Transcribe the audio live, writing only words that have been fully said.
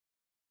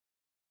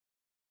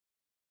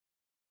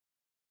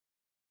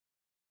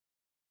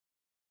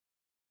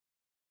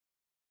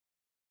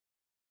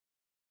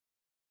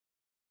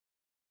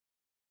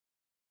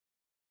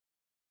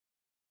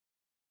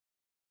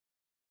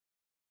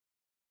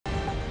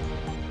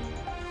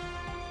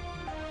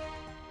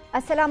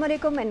Assalamu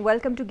alaikum and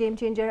welcome to Game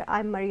Changer.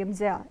 I'm Mariam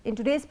Zia. In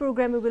today's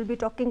program, we will be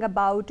talking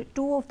about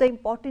two of the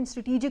important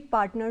strategic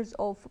partners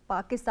of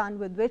Pakistan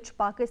with which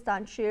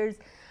Pakistan shares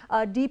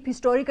deep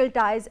historical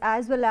ties,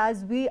 as well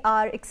as we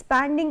are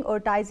expanding our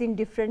ties in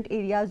different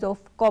areas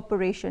of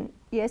cooperation.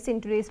 Yes,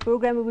 in today's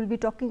program, we will be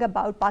talking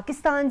about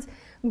Pakistan's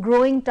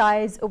growing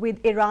ties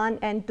with Iran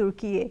and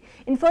Turkiye.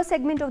 In first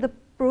segment of the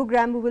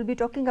program, we will be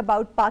talking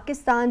about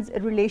Pakistan's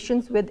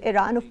relations with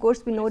Iran. Of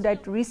course, we know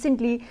that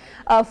recently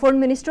Foreign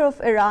Minister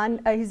of Iran,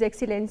 His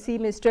Excellency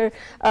Mr.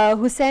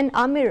 Hossein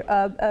Amir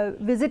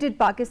visited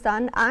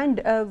Pakistan,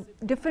 and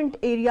different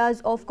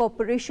areas of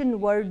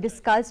cooperation were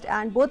discussed,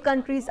 and both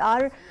countries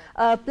are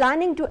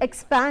planning to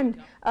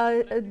expand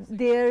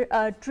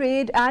their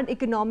trade and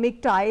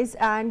economic ties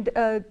and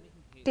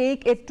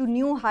take it to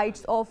new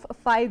heights of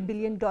 $5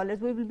 billion.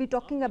 We will be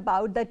talking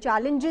about the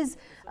challenges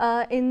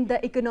in the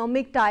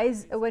economic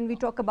ties when we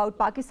talk about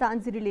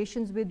Pakistan's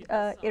relations with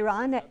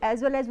Iran,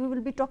 as well as we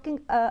will be talking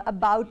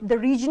about the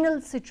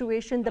regional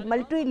situation, the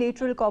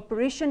multilateral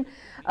cooperation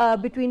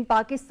between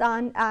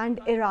Pakistan and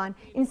Iran.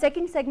 In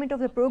second segment of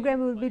the program,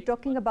 we will be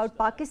talking about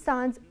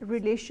Pakistan's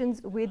relations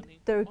with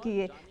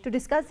Turkey. To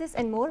discuss this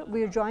and more,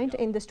 we are joined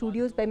in the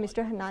studios by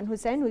Mr.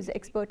 Hossein, who is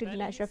expert in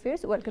international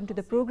affairs. Welcome to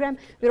the program.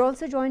 We are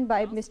also joined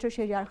by Mr.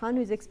 Shehbaz Khan,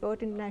 who is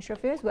expert in international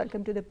affairs.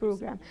 Welcome to the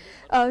program.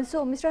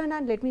 So, Mr.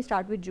 Hanan, let me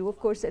start with you. Of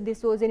course,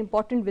 this was an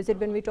important visit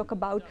when we talk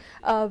about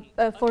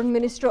Foreign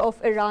Minister of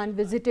Iran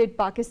visited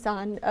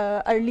Pakistan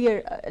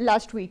earlier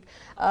last week.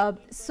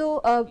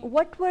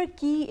 What were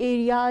key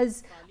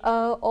areas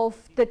of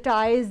the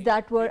ties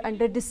that were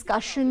under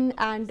discussion,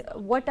 and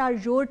what are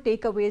your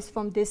takeaways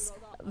from this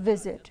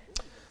visit?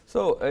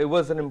 So it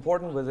was an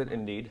important visit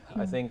indeed.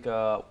 I think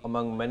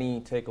among many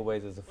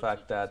takeaways is the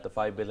fact that the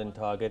 $5 billion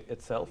target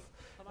itself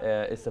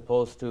is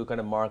supposed to kind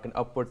of mark an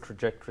upward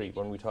trajectory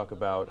when we talk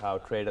about how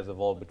trade has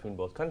evolved between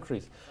both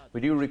countries. We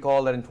do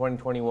recall that in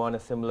 2021 a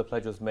similar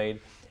pledge was made,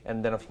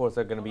 and then of course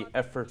there are going to be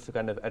efforts to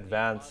kind of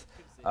advance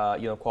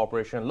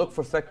cooperation and look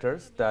for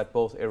sectors that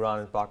both Iran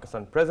and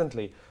Pakistan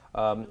presently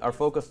are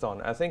focused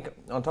on. I think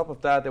on top of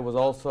that, there was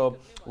also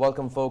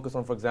welcome focus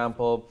on, for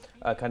example,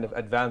 kind of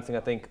advancing,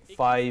 I think,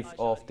 5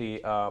 of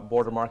the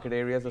border market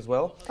areas as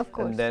well. Of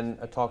course. And then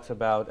talks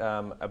about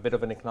a bit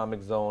of an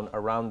economic zone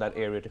around that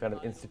area to kind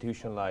of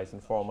institutionalize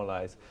and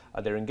formalize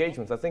their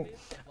engagements. I think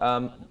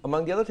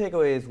among the other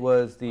takeaways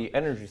was the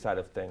energy side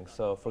of things.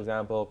 So, for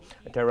example,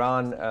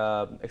 Tehran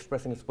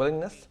expressing its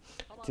willingness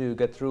to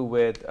get through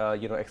with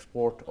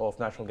export of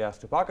natural gas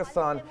to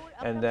Pakistan,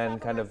 and then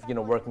kind of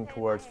working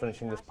towards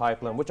finishing this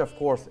pipeline, which of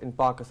course in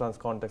Pakistan's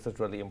context is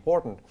really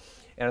important.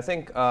 And I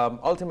think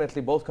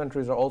ultimately both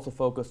countries are also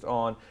focused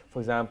on, for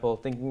example,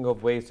 thinking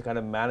of ways to kind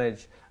of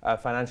manage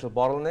financial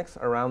bottlenecks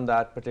around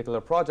that particular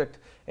project,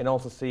 and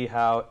also see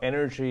how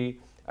energy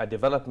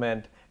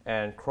development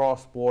and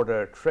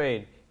cross-border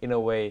trade in a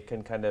way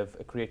can kind of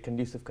create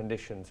conducive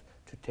conditions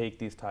to take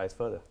these ties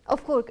further.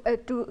 Of course,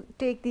 to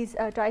take these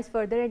ties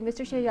further. And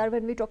Mr. Shehbaz,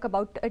 when we talk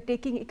about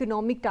taking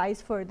economic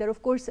ties further,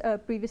 of course,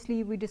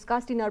 previously we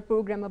discussed in our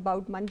program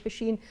about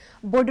Mand-Pishin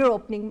border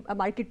opening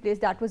marketplace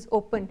that was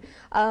open.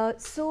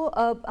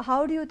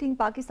 How do you think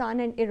Pakistan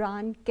and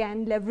Iran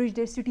can leverage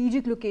their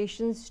strategic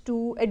locations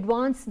to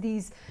advance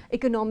these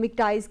economic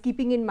ties,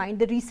 keeping in mind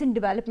the recent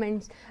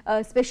developments,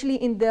 especially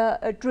in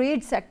the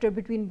trade sector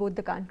between both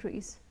the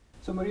countries?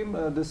 So,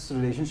 Mariam, this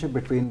relationship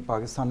between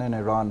Pakistan and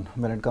Iran,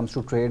 when it comes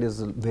to trade,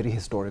 is very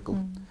historical.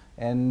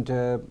 And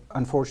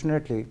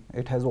unfortunately,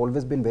 it has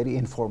always been very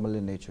informal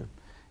in nature.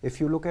 If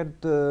you look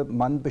at the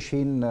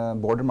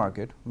Mand-Pishin border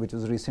market, which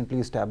was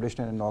recently established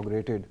and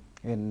inaugurated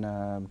in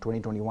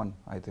 2021,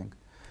 I think.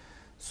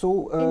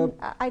 So,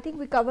 I think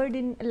we covered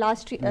in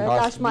last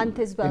month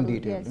as well. In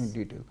detail, yes. in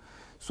detail.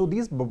 So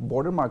these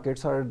border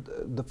markets are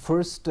the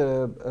first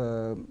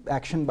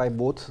action by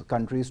both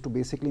countries to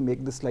basically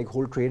make this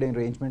whole trade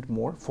arrangement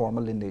more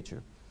formal in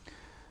nature.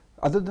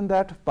 Other than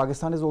that,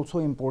 Pakistan is also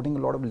importing a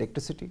lot of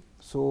electricity.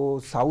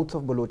 So south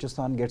of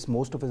Balochistan gets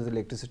most of its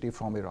electricity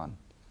from Iran.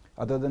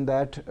 Other than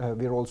that,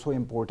 we are also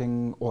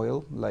importing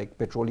oil, like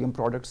petroleum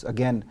products,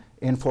 again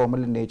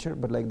informal in nature,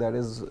 but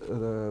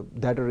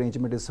that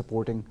arrangement is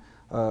supporting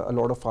a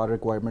lot of our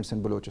requirements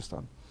in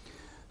Balochistan.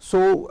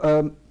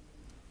 So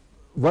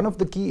one of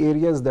the key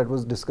areas that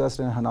was discussed,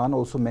 and Hanan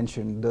also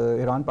mentioned, the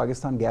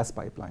Iran-Pakistan gas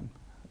pipeline.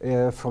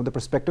 From the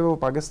perspective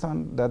of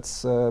Pakistan,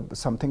 that's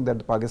something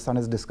that Pakistan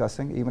is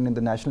discussing. Even in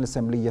the National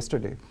Assembly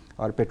yesterday,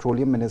 our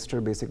petroleum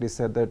minister basically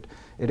said that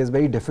it is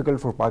very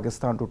difficult for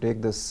Pakistan to take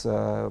this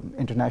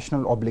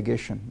international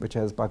obligation, which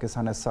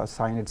Pakistan has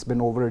signed. It's been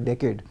over a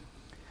decade.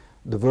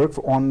 The work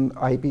on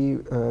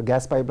IP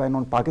gas pipeline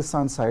on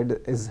Pakistan's side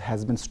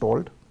has been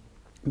stalled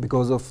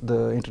because of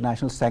the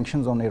international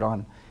sanctions on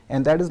Iran.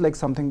 And that is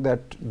something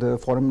that the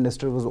foreign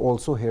minister was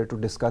also here to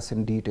discuss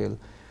in detail,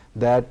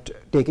 that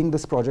taking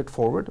this project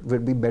forward will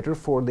be better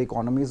for the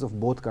economies of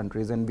both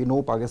countries. And we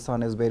know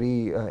Pakistan is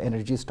very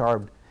energy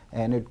starved,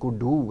 and it could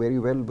do very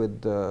well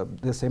with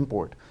this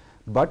import.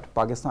 But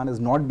Pakistan is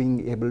not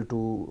being able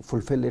to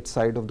fulfill its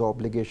side of the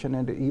obligation,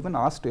 and even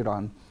asked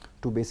Iran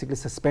to basically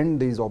suspend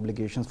these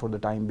obligations for the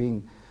time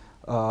being.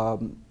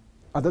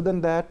 Other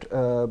than that,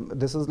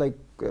 this is like,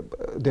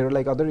 there are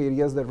like other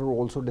areas that were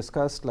also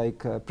discussed,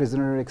 like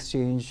prisoner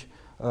exchange,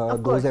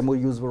 those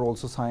MOUs were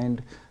also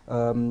signed.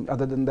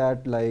 Other than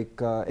that,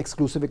 like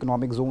exclusive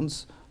economic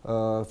zones,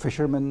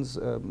 fishermen's,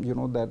 you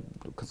know, that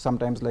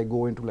sometimes like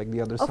go into like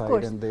the other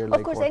side, and they're like.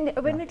 Of course, and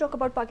when we talk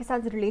about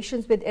Pakistan's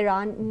relations with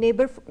Iran,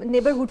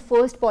 neighborhood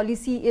first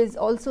policy is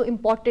also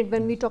important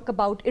when we talk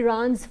about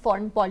Iran's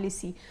foreign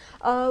policy.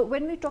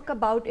 When we talk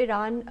about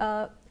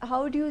Iran,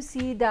 how do you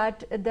see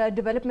that the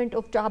development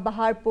of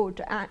Chabahar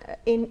port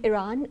in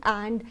Iran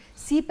and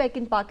CPEC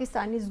in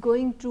Pakistan is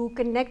going to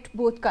connect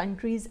both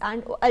countries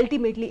and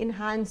ultimately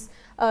enhance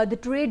the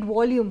trade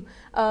volume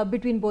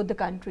between both the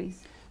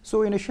countries?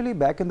 So initially,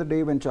 back in the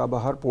day when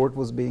Chabahar port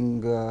was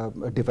being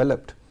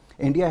developed,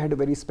 India had a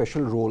very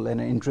special role and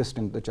an interest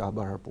in the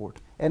Chabahar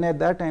port. And at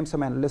that time,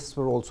 some analysts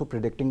were also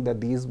predicting that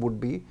these would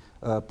be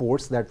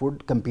ports that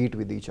would compete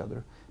with each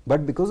other.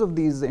 But because of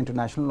these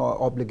international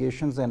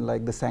obligations and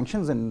like the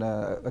sanctions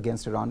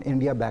against Iran,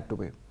 India backed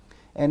away.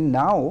 And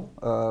now,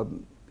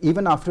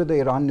 even after the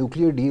Iran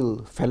nuclear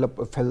deal fell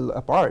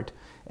apart,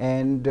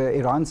 and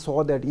Iran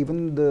saw that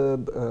even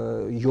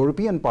the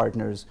European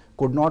partners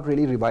could not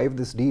really revive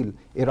this deal,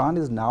 Iran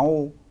is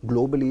now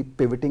globally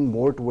pivoting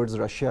more towards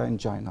Russia and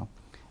China.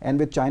 And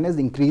with China's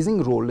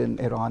increasing role in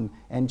Iran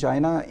and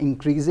China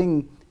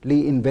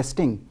increasingly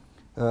investing,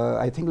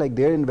 I think like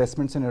their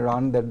investments in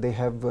Iran that they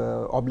have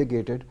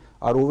obligated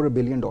are over $1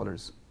 billion.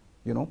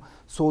 You know,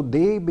 so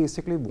they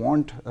basically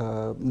want,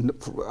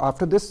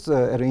 after this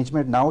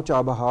arrangement, now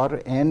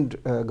Chabahar and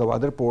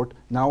Gwadar port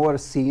now are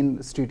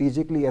seen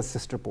strategically as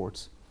sister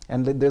ports,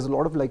 and there's a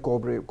lot of like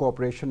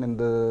cooperation in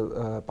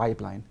the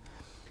pipeline.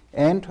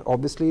 And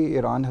obviously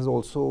Iran has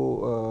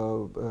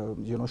also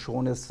you know,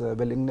 shown its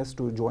willingness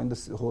to join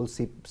this whole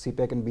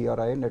CPEC and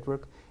BRI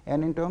network.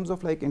 And in terms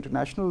of like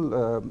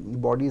international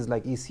bodies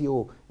like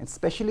ECO and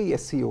especially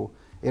SCO,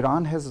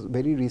 Iran has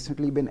very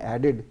recently been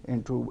added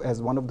into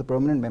as one of the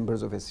permanent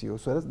members of SCO.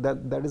 So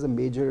that is a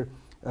major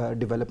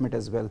development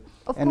as well.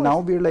 And now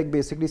we're like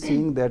basically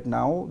seeing that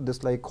now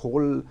this like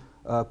whole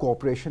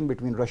cooperation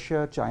between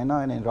Russia, China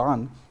and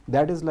Iran,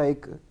 that is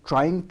like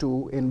trying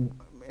to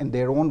in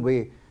their own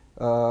way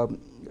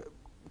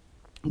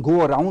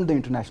go around the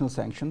international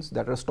sanctions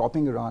that are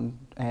stopping Iran,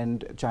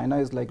 and China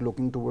is like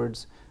looking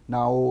towards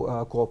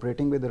now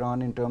cooperating with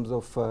Iran in terms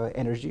of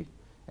energy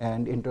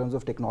and in terms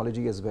of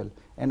technology as well.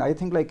 And I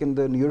think like in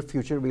the near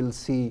future we'll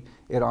see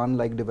Iran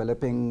like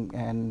developing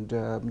and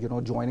you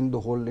know, joining the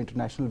whole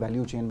international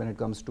value chain when it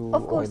comes to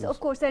oil. Of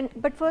course, and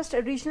but first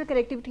regional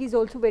connectivity is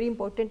also very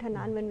important,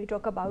 Hanan, when we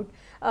talk about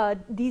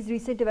these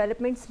recent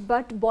developments.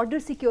 But border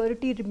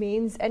security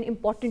remains an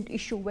important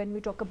issue when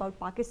we talk about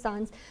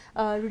Pakistan's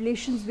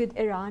relations with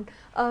Iran.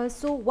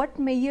 So what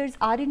measures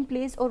are in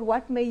place, or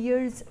what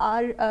measures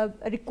are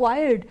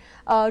required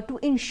to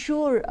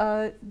ensure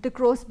the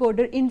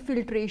cross-border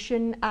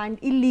infiltration and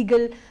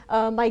illegal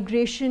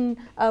migration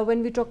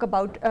when we talk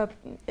about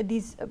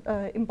these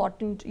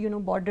important, you know,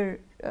 border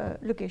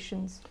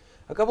locations?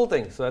 A couple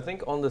things. So I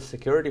think on the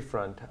security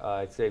front,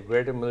 I'd say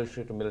greater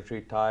military to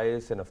military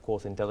ties and of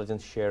course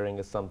intelligence sharing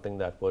is something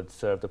that would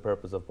serve the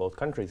purpose of both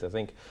countries. I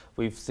think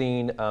we've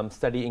seen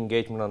steady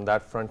engagement on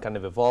that front kind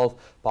of evolve.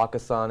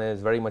 Pakistan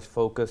is very much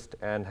focused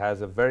and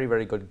has a very,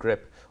 very good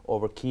grip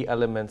over key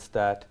elements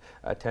that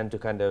tend to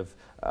kind of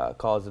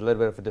cause a little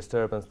bit of a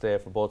disturbance there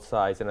for both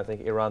sides, and I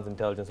think Iran's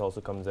intelligence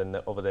also comes in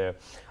over there.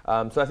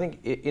 So I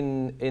think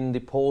in the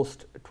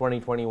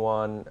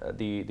post-2021,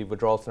 the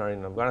withdrawal scenario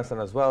in Afghanistan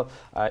as well,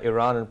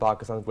 Iran and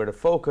Pakistan's greater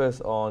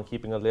focus on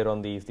keeping a lid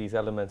on these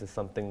elements is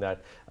something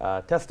that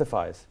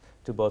testifies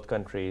to both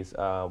countries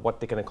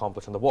what they can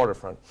accomplish on the border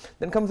front.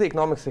 Then comes the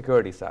economic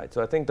security side.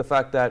 So I think the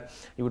fact that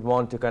you would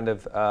want to kind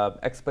of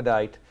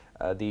expedite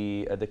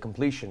the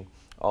completion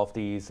of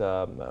these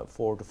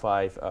 4 to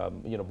 5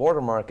 you know,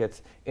 border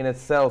markets in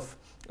itself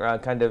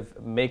kind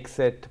of makes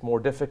it more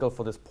difficult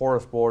for this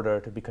porous border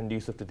to be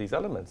conducive to these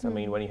elements. I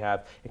mean, when you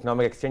have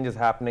economic exchanges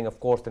happening, of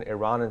course, then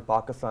Iran and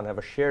Pakistan have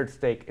a shared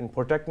stake in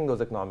protecting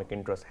those economic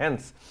interests,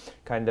 hence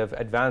kind of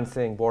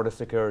advancing border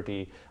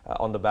security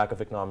on the back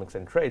of economics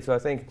and trade. So I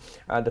think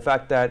the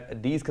fact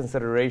that these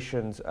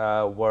considerations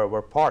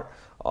were part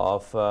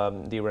of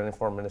the Iranian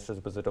foreign minister's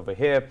visit over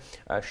here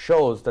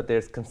shows that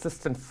there's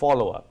consistent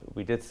follow-up.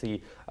 We did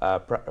see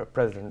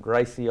President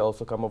Raisi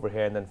also come over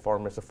here and then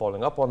foreign minister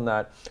following up on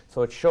that.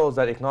 So it shows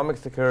that economic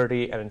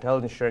security and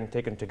intelligence sharing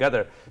taken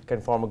together can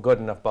form a good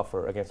enough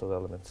buffer against those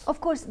elements. Of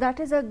course, that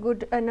is a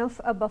good enough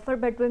buffer,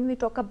 but when we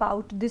talk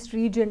about this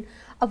region,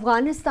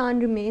 Afghanistan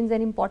remains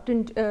an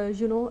important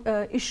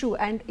issue,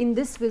 and in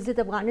this visit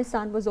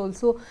Afghanistan was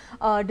also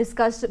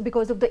discussed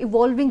because of the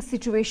evolving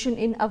situation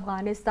in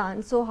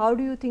Afghanistan. So how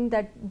do you think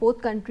that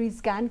both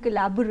countries can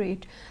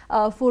collaborate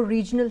for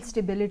regional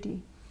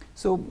stability?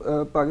 So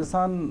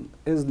Pakistan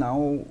is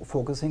now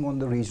focusing on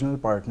the regional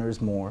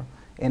partners more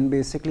and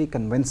basically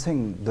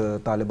convincing the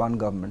Taliban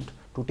government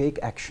to take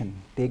action,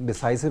 take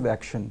decisive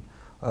action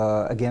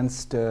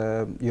against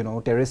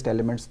terrorist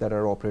elements that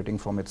are operating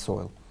from its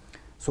soil.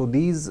 So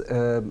these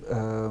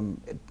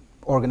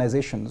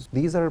organizations,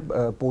 these are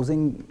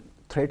posing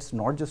threats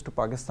not just to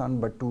Pakistan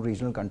but to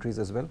regional countries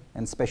as well,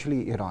 and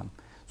especially Iran.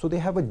 So they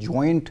have a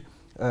joint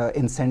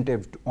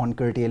incentive on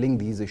curtailing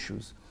these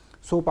issues.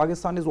 So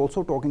Pakistan is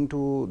also talking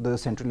to the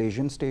Central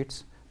Asian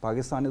states.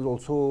 Pakistan is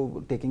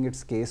also taking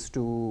its case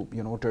to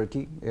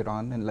Turkey,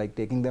 Iran, and like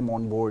taking them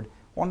on board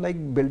on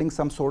like building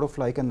some sort of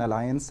like an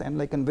alliance and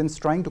like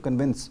trying to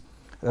convince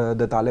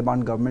the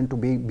Taliban government to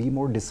be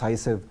more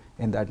decisive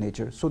in that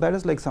nature. So that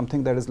is like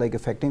something that is like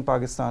affecting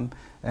Pakistan,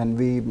 and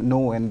we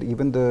know, and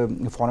even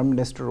the foreign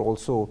minister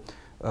also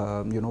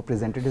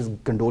presented his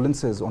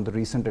condolences on the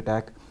recent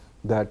attack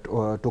that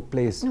took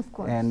place. Of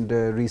course. And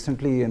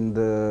recently in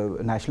the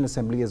National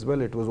Assembly as well,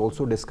 it was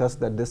also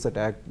discussed that this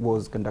attack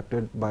was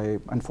conducted by,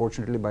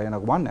 unfortunately, by an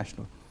Afghan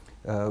national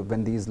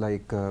when these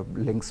like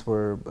links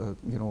were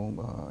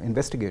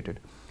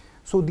investigated.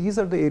 So these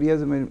are the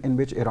areas in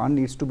which Iran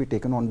needs to be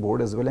taken on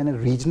board as well, and a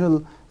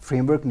regional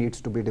framework needs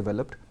to be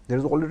developed. There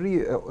is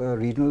already a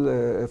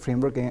regional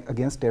framework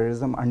against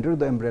terrorism under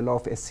the umbrella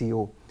of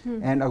SCO.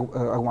 And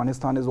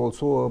Afghanistan is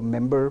also a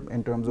member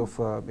in terms of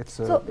it's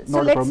so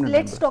not a permanent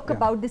let's member. talk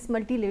about this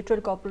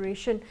multilateral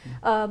cooperation.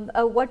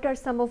 What are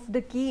some of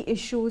the key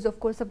issues? Of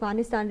course,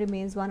 Afghanistan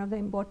remains one of the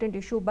important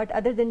issues, but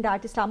other than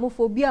that,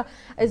 Islamophobia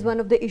is one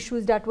of the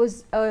issues that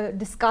was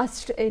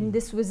discussed in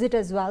this visit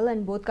as well,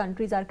 and both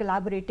countries are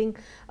collaborating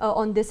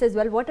on this as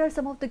well. What are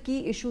some of the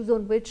key issues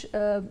on which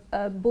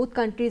both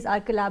countries are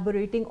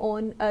collaborating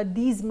on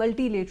these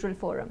multilateral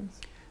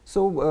forums?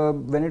 So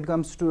when it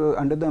comes to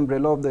under the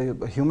umbrella of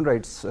the human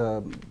rights,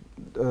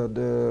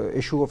 the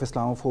issue of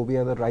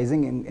Islamophobia, the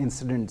rising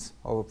incidents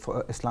of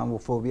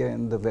Islamophobia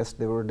in the West,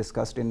 they were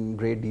discussed in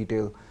great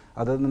detail.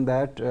 Other than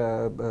that,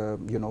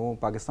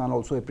 Pakistan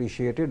also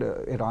appreciated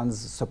Iran's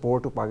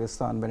support to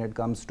Pakistan when it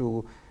comes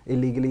to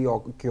illegally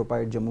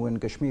occupied Jammu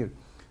and Kashmir.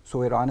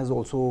 So Iran has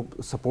also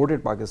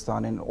supported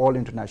Pakistan in all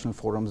international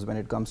forums when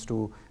it comes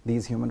to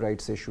these human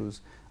rights issues.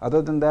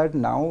 Other than that,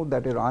 now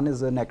that Iran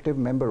is an active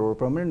member or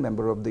permanent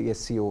member of the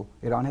SCO,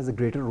 Iran has a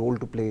greater role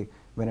to play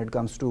when it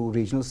comes to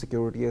regional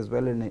security as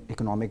well and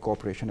economic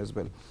cooperation as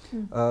well.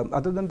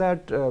 Other than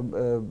that,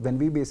 when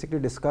we basically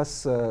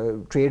discuss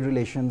trade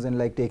relations and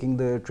like taking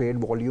the trade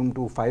volume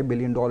to $5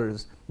 billion,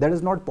 that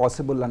is not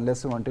possible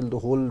unless or until the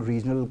whole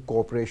regional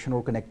cooperation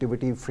or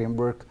connectivity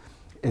framework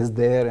is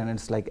there and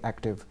it's like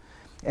active.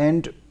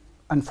 And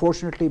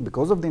unfortunately,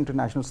 because of the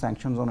international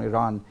sanctions on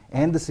Iran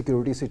and the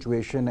security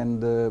situation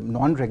and the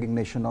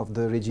non-recognition of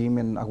the regime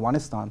in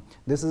Afghanistan,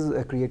 this is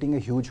creating a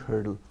huge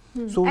hurdle.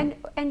 So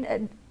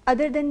and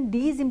other than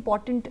these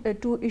important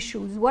two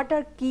issues, what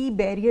are key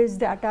barriers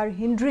that are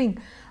hindering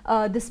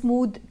the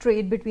smooth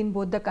trade between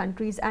both the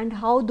countries, and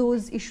how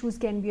those issues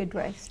can be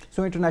addressed?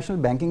 So international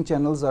banking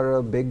channels are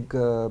a big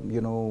area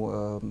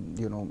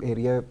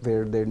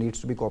where there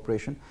needs to be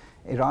cooperation.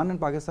 Iran and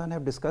Pakistan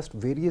have discussed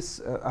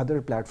various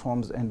other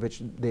platforms in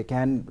which they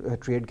can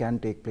trade can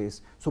take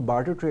place. So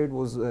barter trade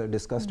was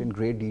discussed in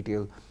great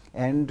detail,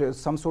 and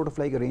some sort of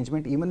like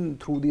arrangement even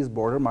through these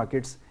border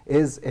markets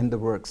is in the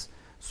works.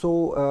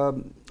 So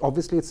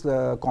obviously it's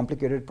a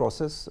complicated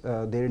process.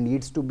 There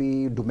needs to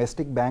be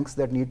domestic banks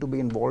that need to be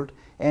involved,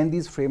 and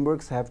these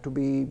frameworks have to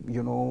be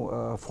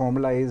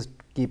formalized,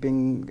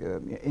 keeping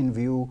in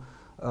view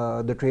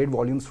the trade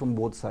volumes from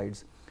both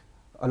sides.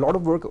 A lot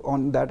of work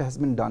on that has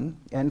been done,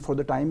 and for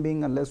the time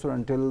being, unless or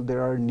until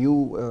there are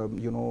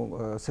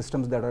new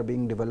systems that are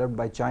being developed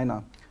by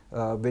China,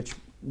 which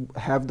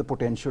have the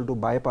potential to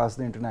bypass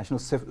the international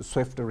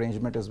SWIFT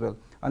arrangement as well.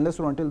 Unless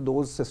or until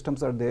those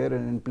systems are there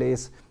and in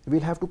place, we'll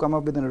have to come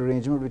up with an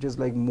arrangement which is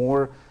like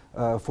more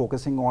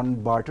focusing on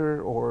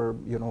barter or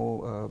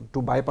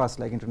to bypass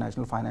like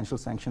international financial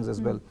sanctions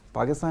as well.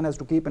 Pakistan has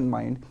to keep in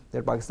mind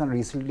that Pakistan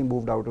recently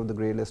moved out of the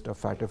grey list of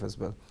FATF as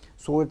well.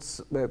 So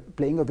it's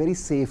playing a very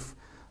safe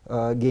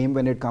game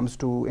when it comes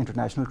to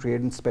international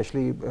trade, and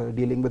especially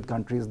dealing with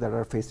countries that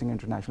are facing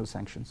international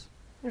sanctions.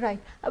 Right.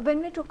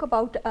 When we talk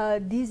about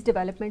these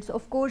developments,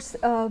 of course,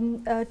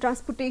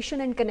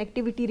 transportation and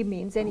connectivity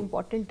remains an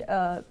important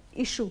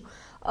issue.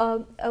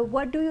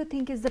 What do you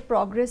think is the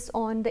progress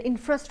on the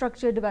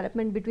infrastructure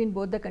development between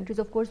both the countries?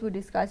 Of course, we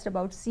discussed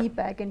about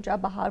CPEC and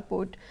Chabahar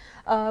Port,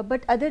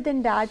 but other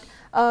than that,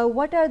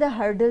 what are the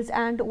hurdles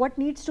and what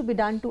needs to be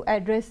done to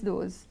address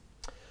those?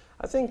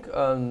 I think,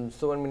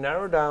 so when we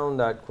narrow down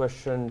that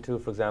question to,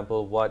 for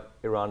example, what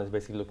Iran is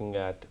basically looking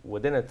at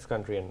within its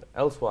country and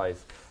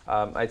elsewise,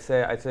 I'd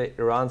say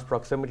Iran's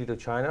proximity to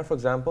China, for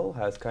example,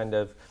 has kind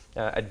of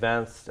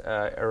advanced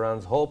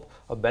Iran's hope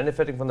of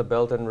benefiting from the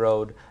Belt and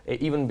Road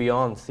even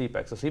beyond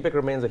CPEC. So CPEC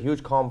remains a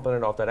huge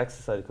component of that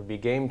exercise. It could be a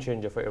game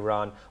changer for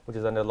Iran, which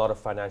is under a lot of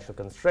financial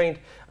constraint,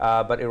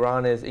 but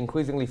Iran is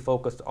increasingly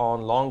focused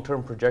on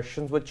long-term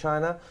projections with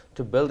China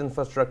to build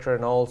infrastructure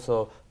and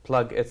also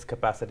plug its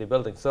capacity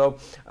building. So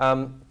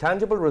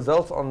tangible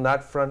results on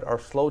that front are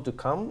slow to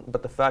come,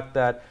 but the fact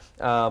that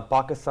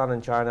Pakistan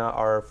and China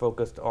are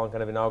focused on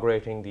kind of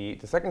inaugurating the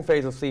second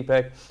phase of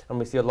CPEC, and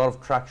we see a lot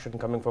of traction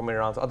coming from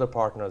Iran's other other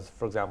partners,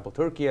 for example,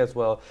 Turkey as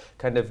well,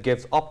 kind of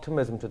gives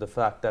optimism to the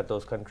fact that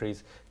those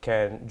countries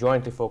can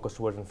jointly focus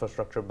towards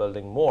infrastructure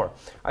building more.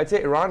 I'd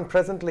say Iran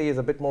presently is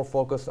a bit more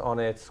focused on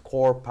its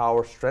core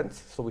power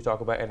strengths. So we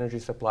talk about energy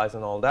supplies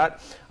and all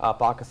that.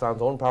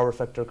 Pakistan's own power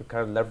sector could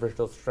kind of leverage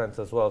those strengths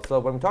as well. So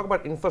when we talk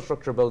about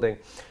infrastructure building,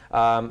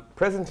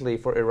 presently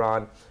for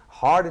Iran,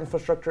 hard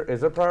infrastructure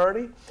is a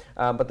priority,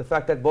 but the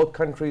fact that both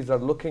countries are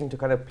looking to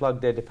kind of plug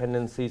their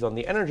dependencies on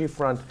the energy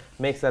front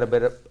makes that a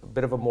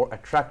bit of a more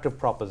attractive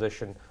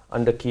proposition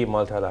under key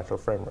multilateral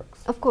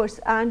frameworks. Of course,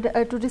 and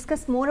to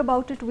discuss more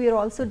about it, we are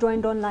also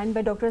joined online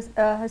by Dr.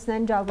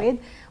 Hossein,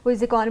 who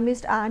is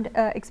economist and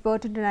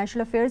expert in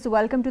international affairs.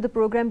 Welcome to the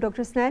program,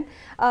 Dr. Hossein.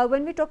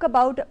 When we talk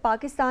about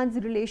Pakistan's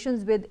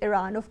relations with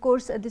Iran, of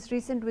course, this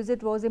recent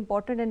visit was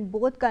important, and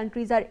both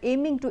countries are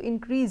aiming to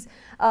increase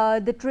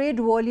the trade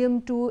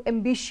volume to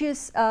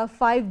ambitious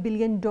 $5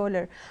 billion.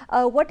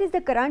 What is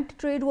the current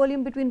trade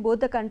volume between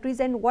both the countries,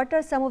 and what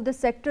are some of the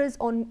sectors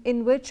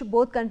in which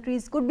both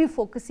countries could be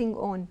focusing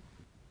on?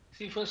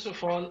 See, first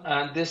of all,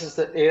 this is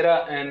the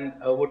era, and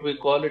what we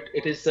call it,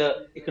 it is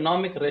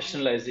economic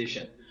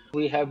rationalization.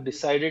 We have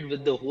decided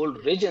with the whole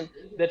region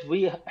that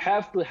we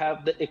have to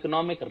have the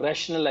economic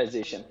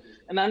rationalization.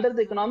 And under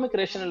the economic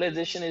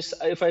rationalization is,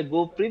 if I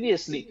go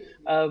previously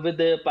with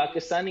the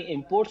Pakistani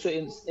imports, so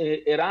in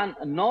Iran,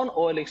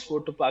 non-oil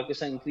export to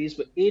Pakistan increased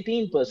by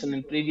 18%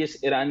 in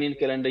previous Iranian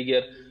calendar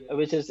year,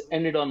 which has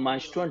ended on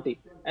March 20.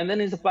 And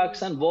then is the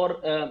Pakistan war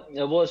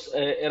was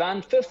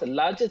Iran's fifth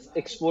largest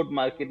export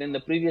market in the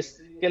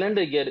previous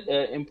calendar year,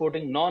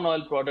 importing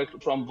non-oil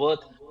product from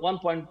worth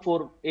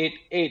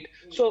 1.488.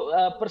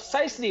 So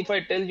precisely, if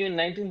I tell you, in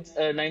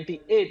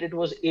 1998, it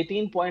was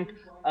 $18.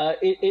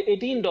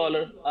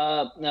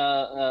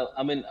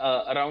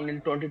 Around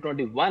in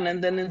 2021,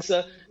 and then its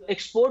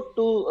export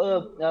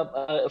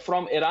to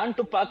from Iran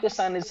to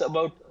Pakistan is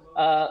about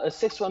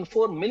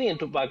 614 million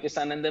to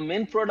Pakistan, and the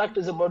main product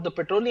is about the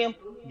petroleum,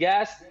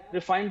 gas,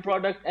 refined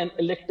product, and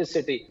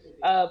electricity.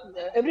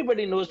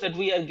 Everybody knows that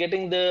we are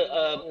getting the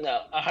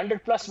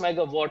 100 plus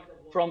megawatt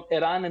from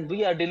Iran, and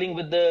we are dealing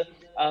with the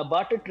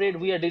barter trade.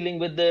 We are dealing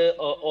with the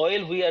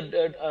oil. We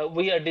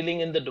are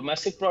dealing in the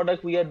domestic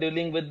product. We are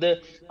dealing with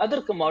the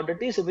other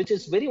commodities, which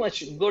is very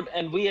much good.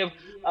 And we have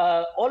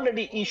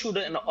already issued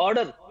an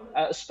order,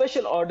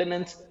 special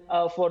ordinance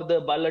for the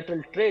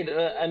bilateral trade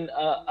and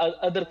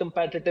other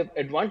competitive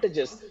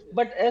advantages.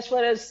 But as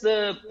far as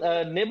the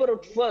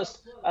neighborhood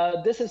first,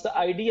 this is the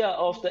idea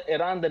of the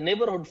Iran, the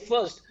neighborhood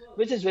first,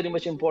 which is very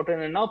much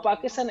important. And now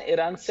Pakistan and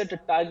Iran set a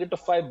target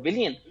of 5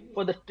 billion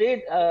for the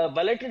trade,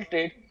 bilateral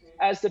trade,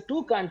 as the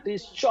two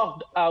countries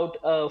chalked out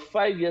a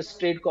 5-year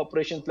trade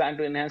cooperation plan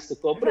to enhance the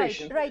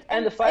cooperation. Right.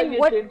 And the 5-year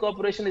trade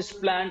cooperation is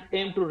planned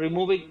aimed to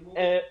removing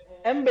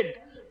embed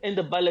in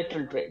the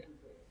bilateral trade.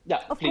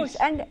 Yeah, of please. course.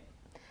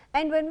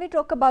 And when we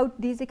talk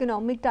about these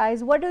economic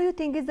ties, what do you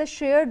think is the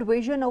shared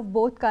vision of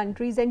both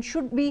countries, and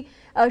should be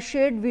a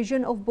shared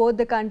vision of both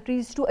the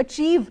countries to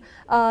achieve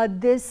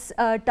this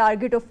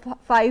target of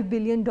 $5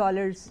 billion?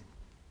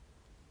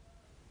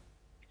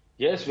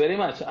 Yes, very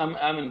much.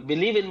 I mean,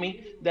 believe in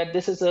me that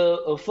this is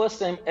a first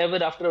time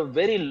ever after a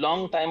very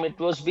long time. It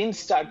was being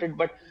started,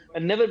 but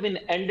never been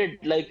ended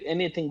like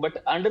anything.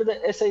 But under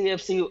the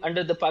SAFC,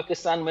 under the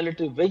Pakistan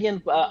military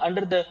vision,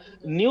 under the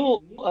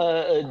new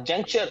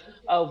juncture,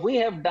 we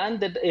have done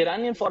that.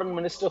 Iranian Foreign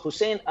Minister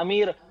Hossein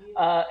Amir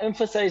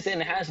emphasized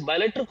enhanced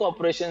bilateral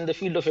cooperation in the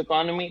field of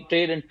economy,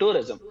 trade, and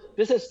tourism.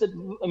 This is the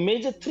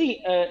major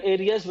three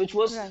areas which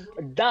was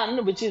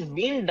done, which is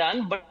being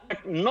done, but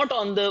not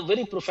on the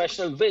very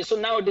professional way. So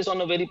now it is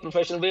on a very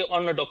professional way,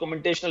 on a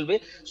documentational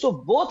way. So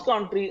both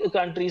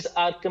countries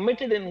are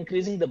committed in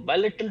increasing the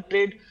bilateral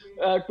trade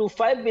to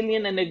 5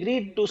 billion and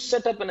agreed to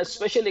set up a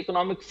special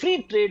economic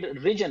free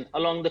trade region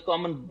along the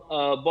common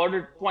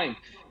border point.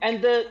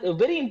 And the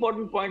very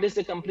important point is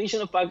the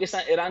completion of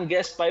Pakistan-Iran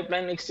gas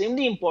pipeline,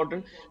 extremely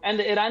important. And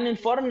the Iranian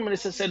foreign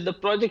minister said the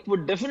project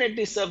would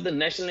definitely serve the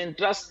national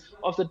interest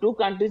of the two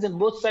countries, and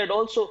both sides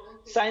also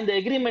signed the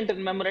agreement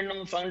and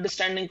memorandum of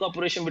understanding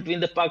cooperation between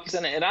the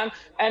Pakistan and Iran.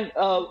 And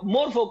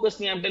more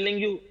focusly, I'm telling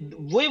you,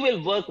 we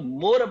will work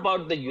more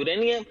about the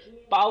uranium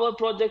power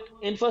project,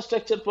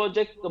 infrastructure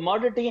project,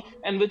 commodity,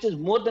 and which is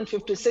more than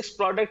 56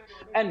 product.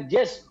 And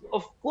yes,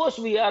 of course,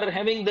 we are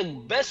having the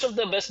best of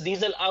the best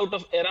diesel out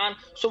of Iran.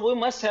 So we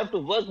must have to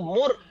work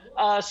more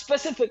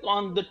specific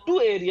on the two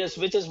areas,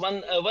 which is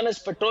one is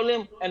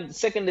petroleum and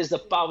second is the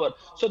power.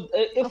 So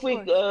if we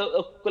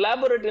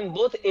collaborate in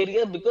both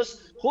areas,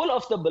 because whole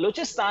of the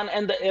Balochistan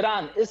and the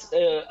Iran is,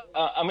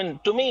 I mean,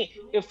 to me,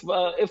 if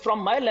from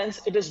my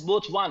lens, it is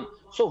both one.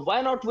 So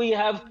why not we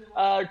have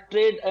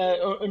trade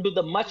into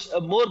the much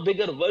more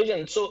bigger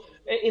version? So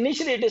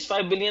initially it is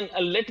 5 billion.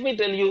 Let me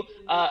tell you,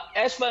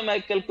 as by my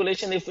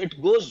calculation, if it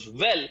goes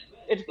well,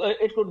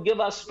 it could give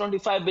us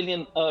 $25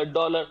 billion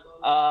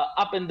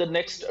up in the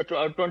next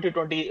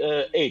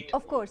 2028.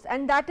 Of course,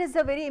 and that is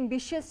a very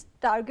ambitious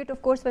target.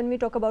 Of course, when we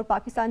talk about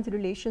Pakistan's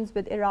relations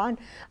with Iran,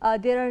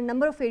 there are a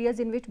number of areas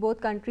in which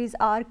both countries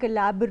are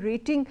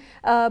collaborating,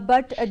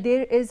 but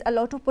there is a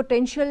lot of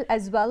potential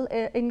as well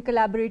in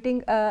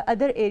collaborating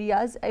other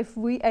areas if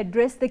we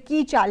address the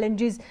key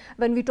challenges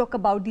when we talk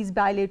about these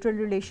bilateral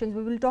relations.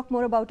 We will talk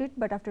more about it,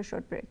 but after a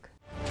short break.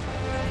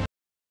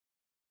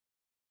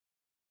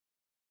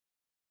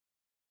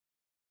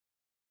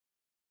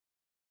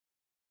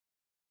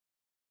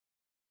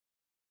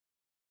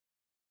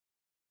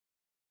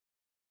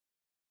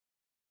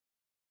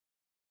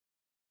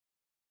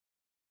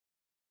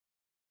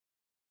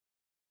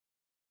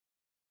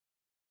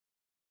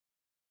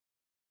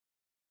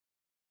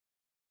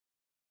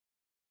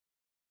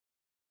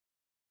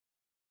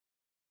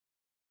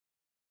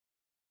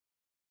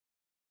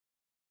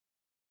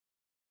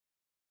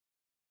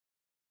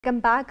 Come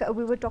back,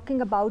 we were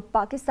talking about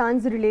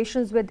Pakistan's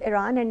relations with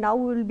Iran, and now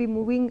we will be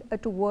moving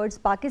towards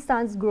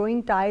Pakistan's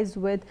growing ties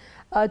with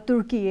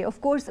Turkiye. Of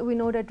course, we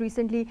know that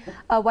recently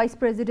Vice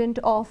President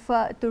of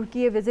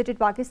Turkiye visited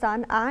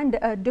Pakistan, and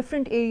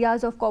different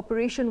areas of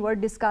cooperation were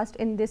discussed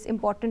in this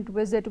important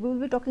visit. We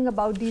will be talking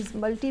about these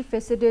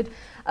multifaceted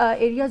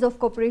areas of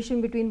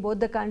cooperation between both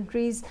the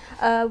countries.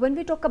 When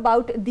we talk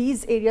about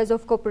these areas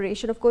of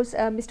cooperation, of course,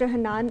 Mr.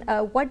 Hanan,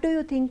 what do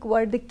you think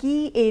were the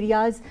key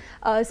areas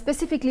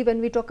specifically when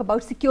we talk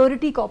about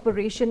security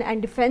cooperation and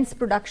defense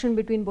production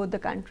between both the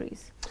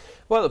countries?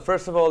 Well,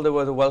 first of all, there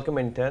was a welcome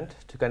intent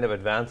to kind of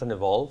advance and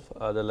evolve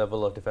the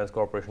level of defense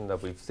cooperation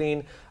that we've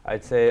seen.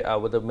 I'd say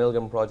with the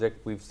Milgem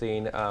project, we've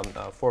seen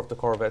 4 of the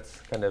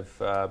corvettes kind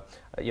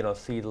of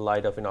see the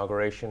light of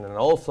inauguration, and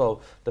also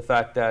the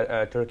fact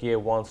that Turkey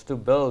wants to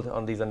build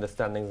on these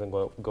understandings and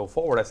go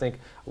forward. I think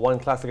one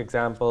classic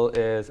example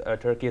is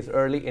Turkey's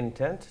early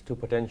intent to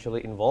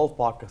potentially involve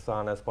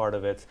Pakistan as part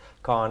of its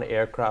Khan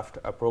aircraft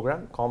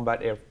program,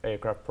 combat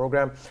aircraft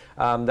program.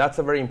 That's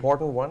a very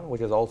important one,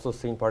 which has also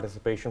seen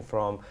participation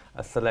from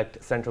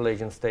select Central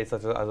Asian states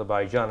such as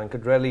Azerbaijan, and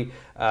could really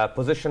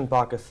position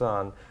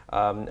Pakistan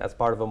as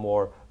part of a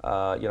more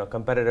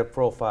competitive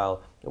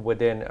profile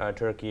within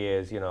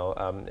Turkey's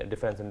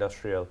defense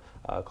industrial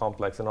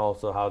complex, and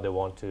also how they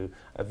want to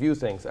view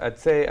things. I'd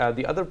say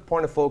the other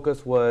point of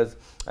focus was,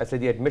 I'd say,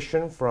 the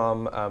admission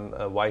from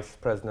Vice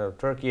President of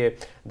Turkey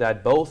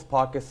that both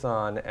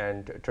Pakistan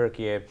and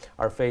Turkey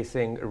are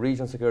facing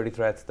regional security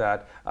threats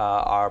that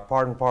are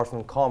part and parcel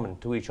and common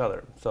to each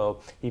other. So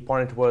he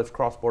pointed towards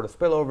cross-border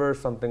spillovers,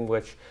 something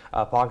which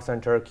Pakistan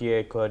and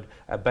Turkey could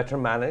better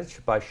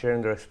manage by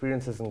sharing their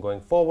experiences and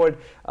going forward.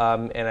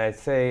 And I'd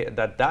say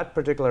that that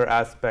particular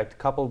aspect,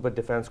 coupled with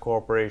defense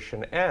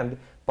cooperation and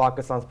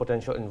Pakistan's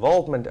potential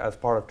involvement as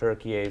part of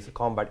Turkey's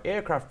combat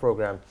aircraft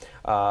program,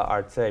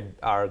 I'd say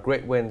are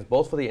great wins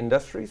both for the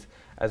industries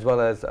as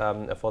well as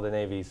for the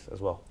navies as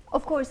well.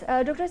 Of course,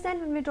 Dr. Hossein,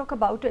 when we talk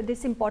about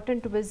this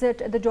important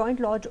visit, the joint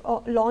launch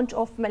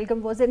of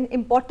Milgem was an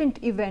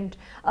important event.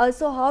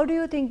 So how do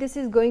you think this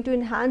is going to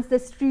enhance the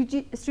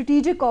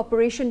strategic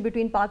cooperation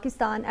between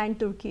Pakistan and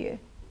Turkey?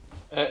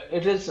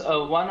 It is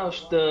one of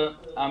the,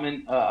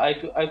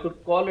 I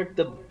could call it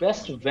the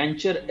best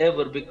venture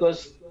ever,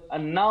 because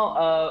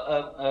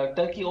now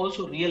Turkey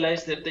also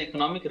realized that the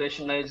economic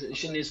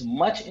rationalization is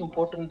much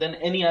important than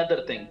any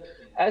other thing.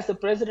 As the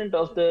president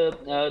of the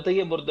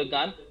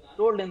Erdogan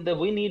told him that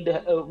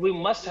we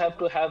must have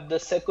to have the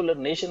secular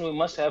nation, we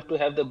must have to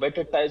have the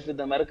better ties with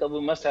America,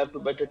 we must have to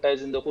better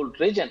ties in the whole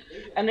region.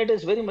 And it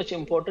is very much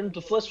important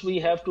to first we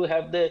have to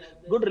have the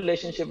good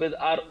relationship with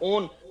our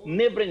own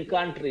neighboring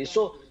countries.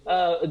 So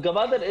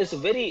Gwadar is a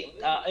very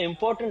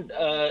important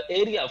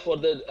area for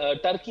the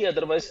Turkey,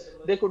 otherwise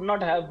they could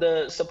not have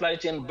the supply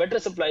chain, better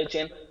supply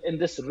chain in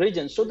this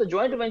region. So the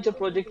joint venture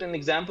project, an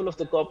example of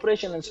the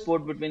cooperation and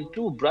support between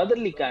two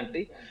brotherly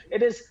countries,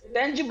 it is a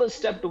tangible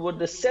step toward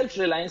the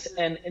self-reliance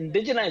and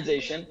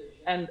indigenization,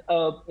 and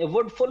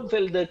would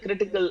fulfill the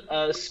critical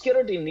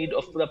security need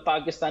of the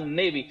Pakistan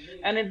Navy.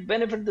 And it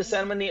benefit the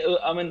ceremony,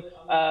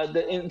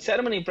 in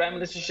ceremony, Prime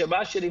Minister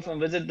Shehbaz Sharif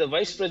visited the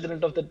Vice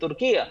President of the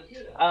Turkiye,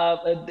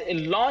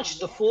 launched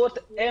the 4th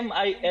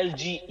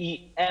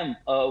MILGEM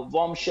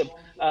warm ship,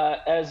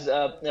 as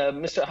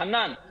Mr.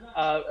 Hanan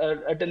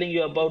telling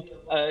you about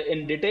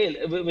in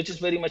detail, which is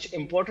very much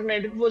important,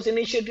 and it was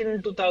initiated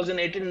in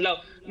 2018.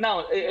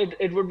 Now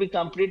it would be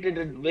completed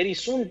at very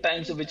soon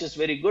times, which is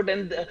very good.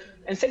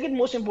 And second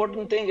most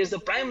important thing is the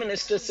Prime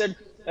Minister said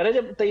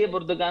Recep Tayyip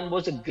Erdogan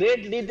was a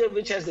great leader,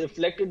 which has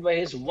reflected by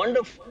his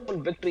wonderful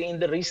victory in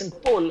the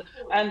recent poll,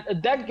 and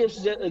that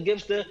gives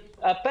the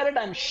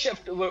paradigm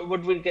shift,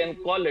 what we can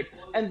call it.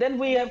 And then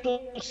we have to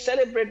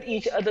celebrate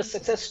each other's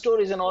success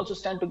stories and also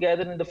stand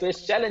together in the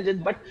face challenges.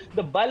 But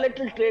the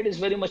bilateral trade is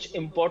very much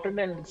important.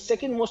 And the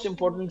second most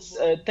important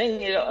thing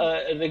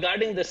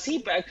regarding the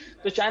CPEC,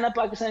 the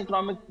China-Pakistan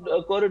Economic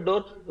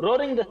Corridor,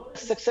 roaring the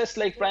success,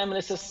 like Prime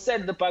Minister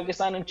said, the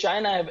Pakistan and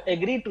China have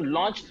agreed to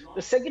launch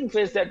the second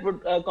phase that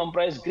would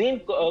comprise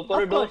Green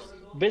Corridor,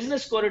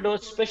 business corridor,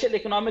 special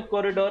economic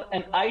corridor,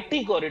 and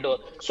IT corridor.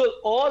 So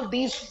all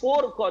these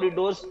 4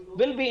 corridors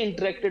will be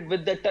interacted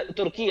with the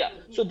Turkiye.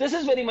 So this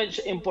is very much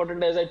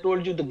important. As I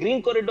told you, the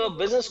green corridor,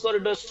 business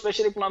corridor,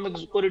 special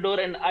economic corridor,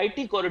 and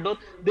IT corridor,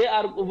 we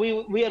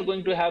are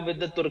going to have with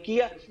the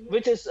Turkiye,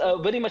 which is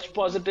very much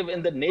positive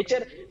in the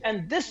nature.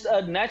 And this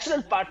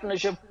natural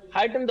partnership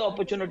heightened the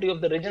opportunity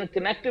of the regional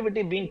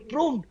connectivity being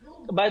proved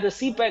by the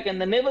CPEC, and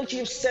the naval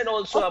chief said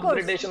also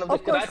upgradation of the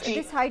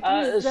Karachi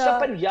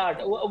Sapan Yard,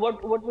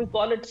 what we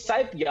call it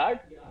SIPE Yard,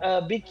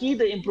 be key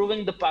to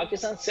improving the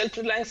Pakistan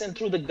self-reliance, and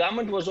through the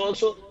government was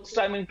also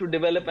striving to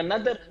develop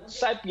another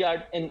SIPE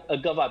Yard in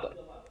Gawadar.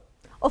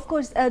 Of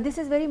course, this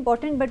is very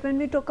important, but when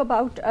we talk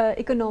about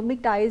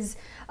economic ties,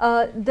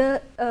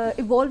 the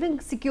evolving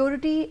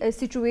security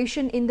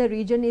situation in the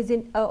region is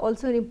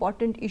also an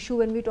important issue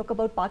when we talk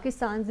about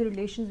Pakistan's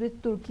relations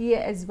with Turkey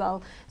as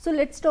well. So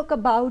let's talk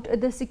about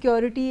the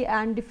security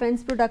and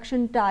defense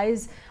production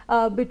ties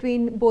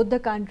between both the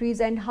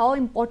countries, and how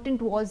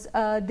important was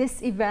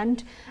this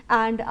event,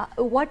 and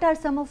what are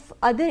some of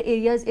other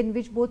areas in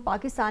which both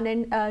Pakistan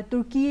and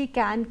Turkey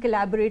can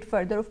collaborate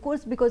further. Of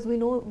course, because we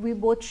know we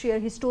both share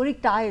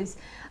historic ties,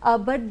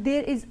 but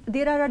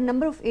there are a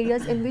number of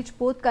areas in which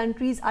both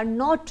countries are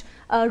not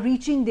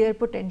reaching their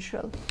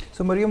potential.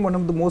 So Mariam, one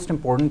of the most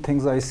important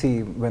things I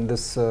see when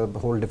this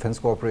whole defense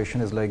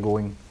cooperation is like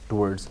going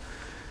towards,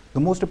 the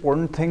most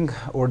important thing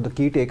or the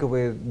key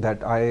takeaway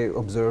that I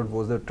observed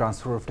was the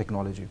transfer of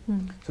technology.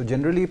 So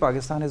generally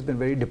Pakistan has been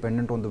very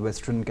dependent on the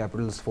Western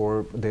capitals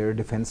for their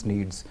defense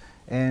needs.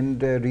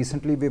 And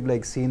recently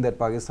we've seen that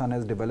Pakistan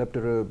has developed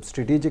a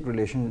strategic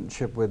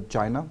relationship with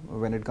China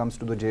when it comes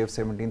to the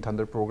JF-17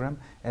 Thunder program,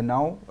 and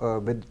now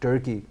with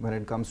Turkey when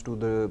it comes to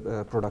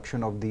the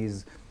production of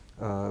these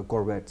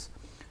corvettes.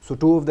 So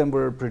 2 of them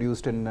were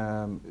produced in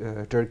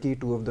Turkey,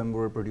 2 of them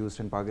were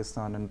produced in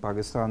Pakistan, and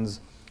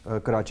Pakistan's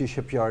Karachi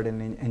shipyard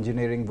and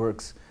engineering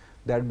works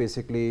that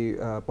basically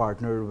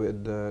partner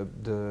with the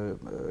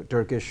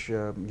Turkish,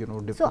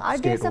 So are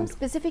there some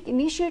specific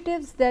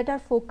initiatives that are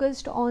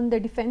focused on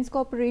the defense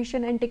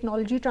cooperation and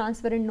technology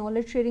transfer and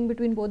knowledge sharing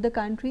between both the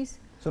countries?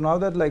 So now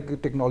that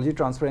technology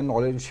transfer and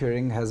knowledge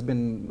sharing has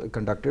been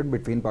conducted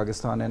between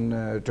Pakistan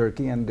and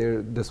Turkey, and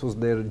this was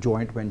their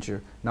joint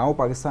venture. Now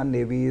Pakistan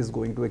Navy is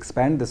going to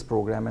expand this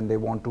program, and they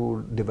want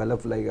to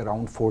develop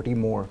around 40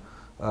 more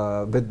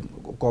with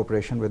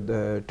cooperation with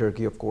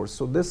Turkey, of course.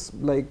 So this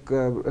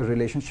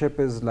relationship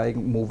is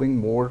moving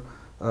more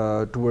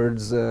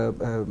towards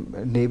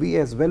Navy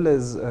as well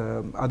as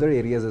other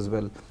areas as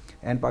well.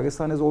 And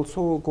Pakistan is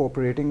also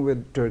cooperating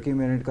with Turkey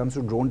when it comes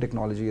to drone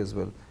technology as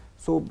well.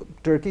 So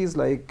Turkey is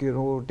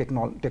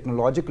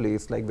technologically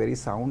it's very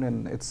sound,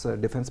 and its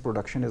defense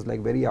production is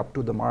very up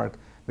to the mark,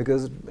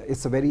 because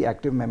it's a very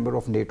active member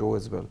of NATO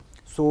as well.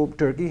 So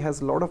Turkey has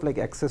a lot of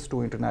access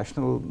to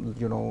international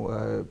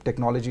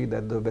technology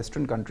that the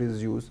Western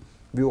countries use.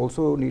 We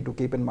also need to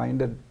keep in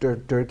mind that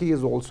Turkey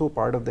is also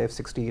part of the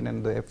F-16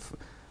 and the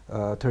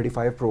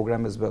F-35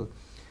 program as well.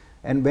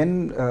 And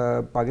when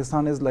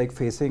Pakistan is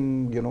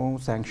facing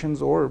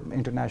sanctions or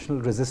international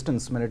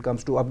resistance when it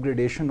comes to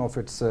upgradation of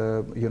its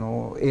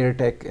air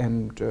tech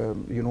and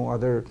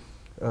other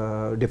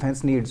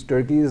defense needs,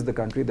 Turkey is the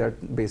country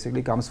that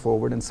basically comes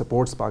forward and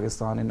supports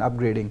Pakistan in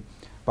upgrading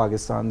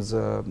Pakistan's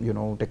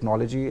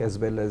technology as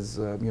well as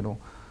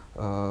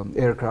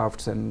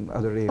aircrafts and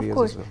other areas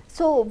as well.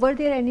 So were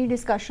there any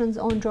discussions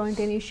on joint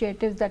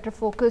initiatives that are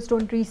focused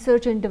on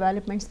research and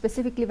development,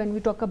 specifically when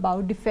we talk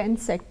about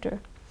defense sector?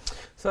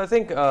 So I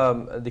think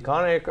the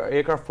Khan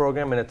aircraft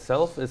program in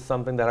itself is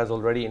something that has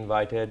already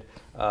invited,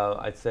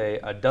 I'd say,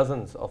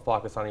 dozens of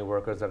Pakistani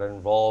workers that are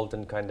involved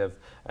in kind of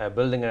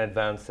building and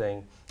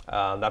advancing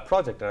that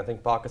project. And I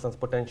think Pakistan's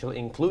potential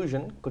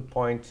inclusion could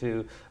point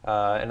to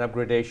an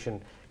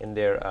upgradation in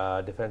their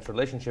defense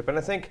relationship. And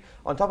I think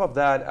on top of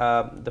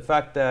that, the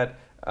fact that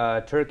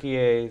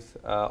Turkey's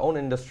own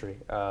industry,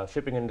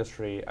 shipping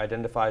industry,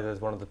 identifies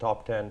as one of the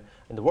top 10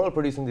 in the world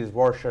producing these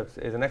warships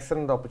is an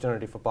excellent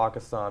opportunity for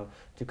Pakistan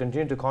to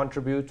continue to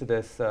contribute to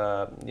this,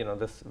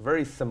 this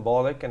very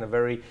symbolic and a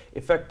very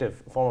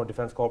effective form of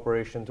defense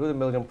cooperation through the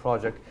Millennium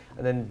Project,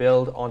 and then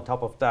build on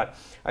top of that.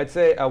 I'd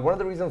say one of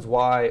the reasons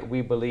why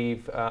we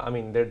believe,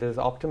 there's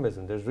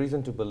optimism, there's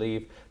reason to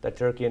believe that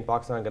Turkey and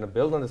Pakistan are going to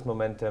build on this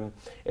momentum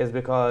is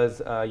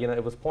because,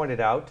 it was pointed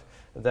out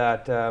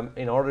that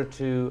in order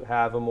to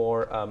have a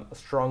more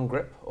strong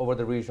grip over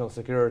the regional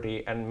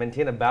security and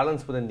maintain a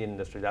balance within the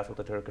industry, that's what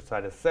the Turkish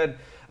side has said,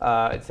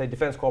 it's a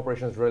defense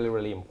cooperation is really,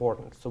 really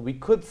important. So we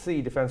could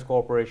see defense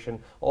cooperation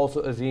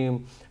also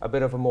assume a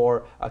bit of a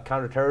more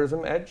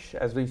counterterrorism edge,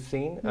 as we've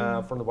seen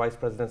from the Vice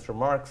President's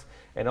remarks,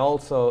 and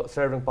also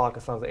serving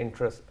Pakistan's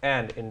interests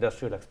and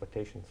industrial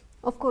expectations.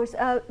 Of course.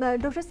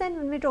 Dr. Hossein,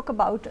 when we talk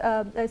about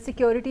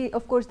security,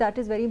 of course, that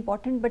is very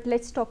important, but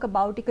let's talk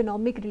about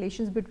economic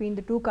relations between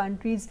the two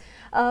countries.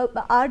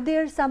 Are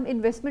there some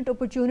investment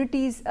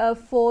opportunities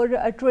for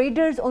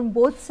traders on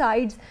both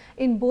sides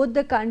in both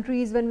the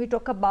countries when we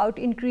talk about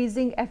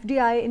increasing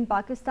FDI in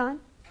Pakistan?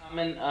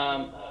 mean,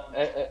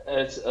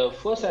 as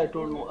first I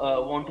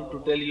wanted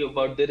to tell you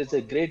about there is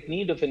a great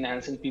need of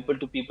enhancing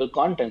people-to-people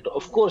contact.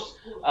 Of course,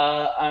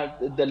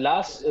 the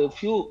last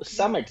few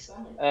summits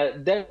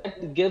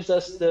that gives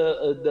us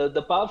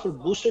the powerful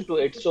booster to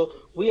it. So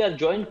we are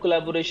joint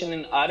collaboration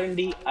in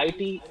R&D,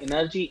 IT,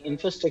 energy,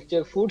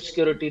 infrastructure, food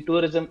security,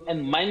 tourism,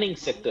 and mining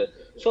sector.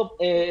 So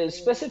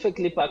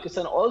specifically,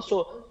 Pakistan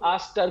also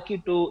asked Turkey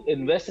to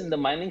invest in the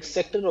mining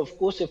sector. Of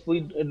course, if we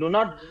do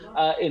not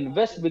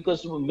invest,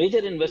 because major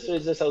investor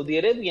is Saudi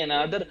Arabia and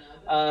other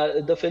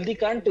the filthy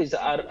countries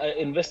are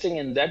investing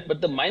in that,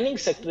 but the mining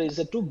sector is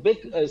a too big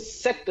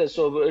sector,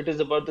 so it is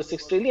about the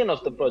 6 trillion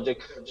of the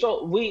project.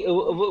 So we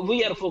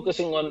are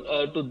focusing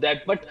on to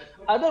that, but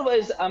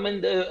otherwise, I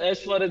mean,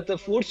 as far as the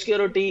food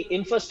security,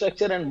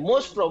 infrastructure, and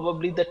most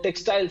probably the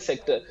textile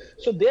sector.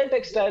 So their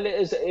textile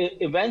is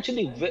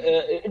eventually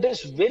it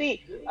is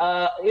very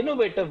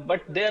innovative,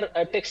 but their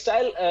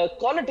textile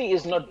quality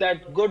is not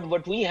that good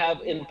what we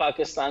have in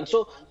Pakistan.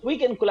 So we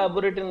can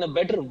collaborate in a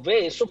better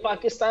way. So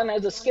Pakistan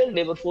has a skilled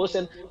labor force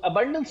and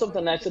abundance of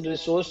the natural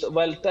resource,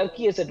 while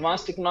Turkey has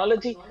advanced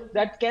technology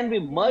that can be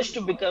merged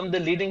to become the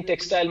leading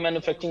textile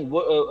manufacturing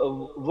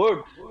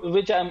world,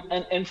 which I'm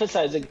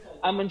emphasizing.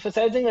 I'm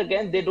emphasizing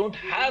again, they don't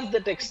have the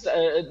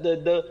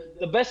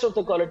the best of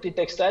the quality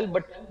textile,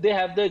 but they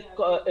have the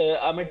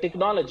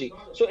technology.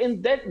 So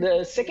in that,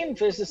 the second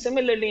phase,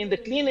 similarly in the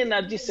clean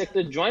energy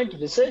sector, joint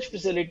research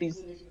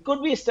facilities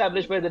could be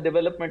established by the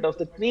development of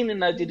the clean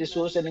energy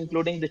resource and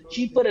including the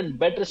cheaper and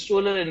better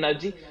solar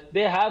energy.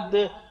 They have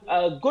the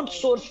good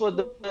source for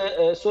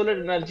the solar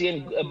energy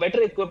and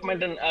better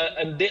equipment,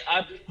 and they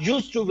are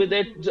used to with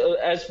it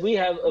as we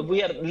are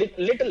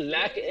little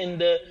lack in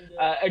the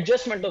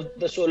adjustment of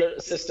the solar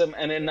system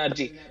and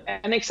energy.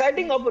 An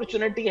exciting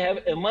opportunity have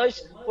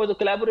emerged for the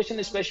collaboration,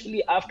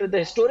 especially after the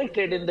historic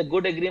trade in the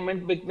good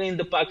agreement between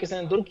the Pakistan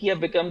and Turkiye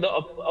become the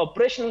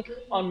operational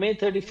on May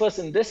 31st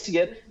in this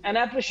year, and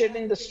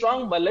appreciating the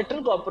strong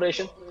bilateral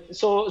cooperation.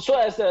 So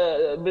as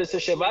Mr.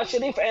 Shehbaz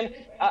Sharif and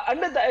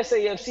under the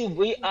SIFC,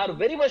 we are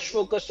very much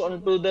focused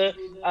on to the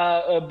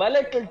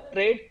bilateral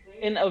trade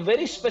in a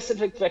very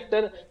specific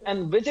sector,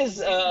 and which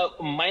is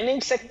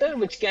mining sector,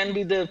 which can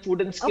be the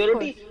food and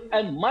security,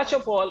 and much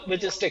of all,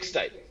 which is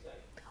textile.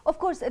 Of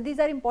course, these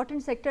are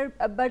important sectors,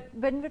 but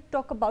when we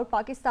talk about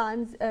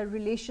Pakistan's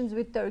relations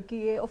with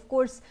Turkey, of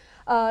course,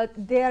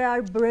 there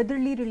are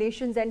brotherly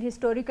relations and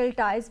historical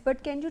ties,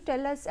 but can you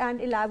tell us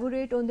and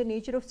elaborate on the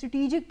nature of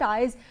strategic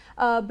ties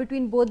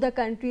between both the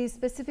countries,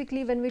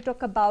 specifically when we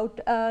talk about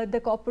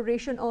the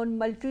cooperation on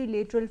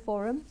multilateral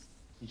forums?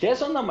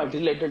 Yes, on the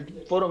multilateral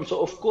forum. So,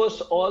 of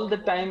course, all the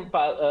time,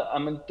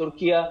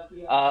 Turkiye,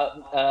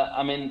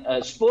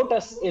 support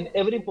us in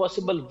every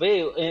possible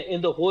way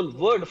in the whole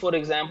world. For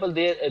example,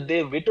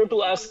 they veto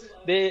to us.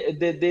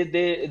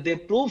 They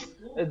prove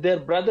their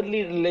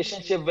brotherly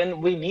relationship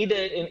when we need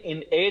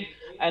in aid.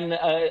 And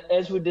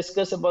as we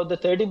discussed about the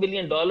 $30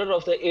 billion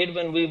of the aid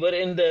when we were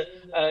in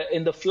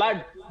the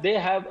flood, they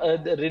have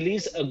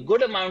released a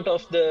good amount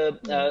of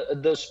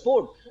the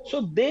support.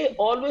 So they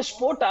always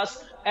support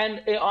us,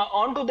 and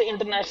onto the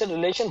international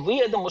relation, we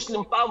are the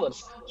Muslim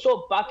powers.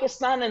 So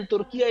Pakistan and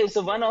Turkiye is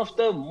one of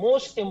the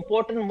most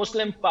important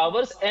Muslim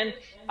powers, and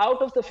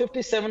out of the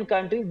 57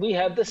 countries, we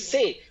have the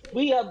say.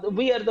 We are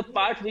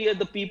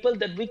the people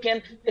that we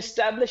can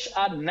establish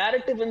our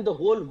narrative in the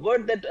whole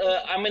world. That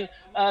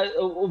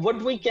what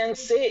we can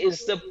say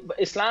is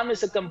Islam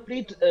is a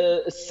complete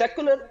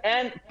secular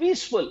and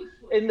peaceful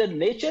in the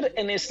nature,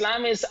 and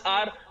Islam is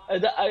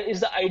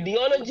the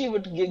ideology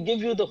which give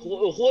you the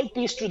whole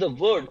peace to the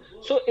world.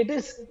 So it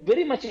is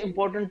very much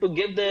important to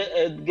give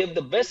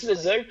the best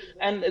result,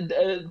 and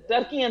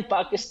Turkey and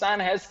Pakistan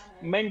has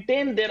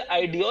maintained their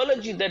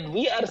ideology that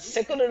we are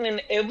secular in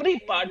every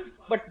part,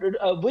 but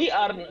we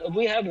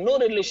have no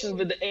relation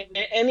with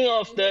any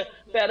of the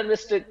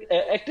terroristic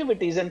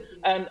activities, and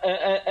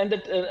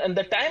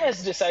the time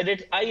has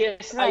decided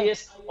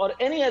IS or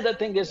any other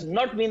thing is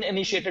not been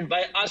initiated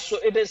by us. So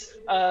it is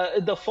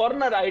the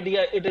foreigner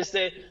idea, it is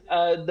the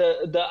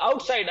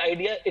outside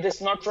idea, it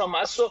is not from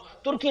us. So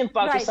Turkey and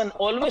Pakistan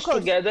always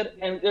together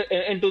and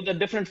into the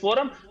different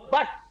forum,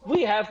 but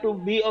we have to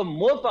be a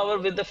more power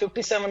with the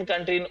 57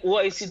 country in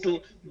OIC to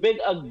bring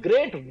a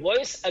great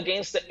voice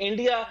against the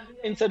India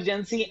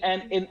insurgency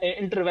and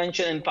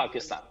intervention in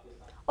Pakistan.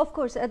 Of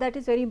course, that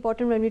is very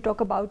important when we talk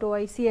about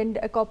OIC and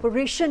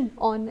cooperation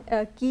on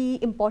key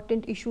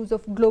important issues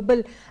of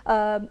global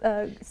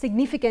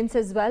significance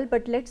as well.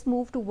 But let's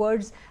move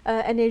towards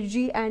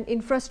energy and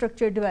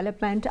infrastructure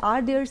development.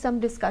 Are there some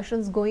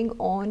discussions going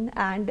on,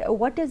 and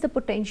what is the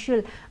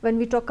potential when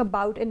we talk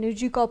about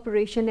energy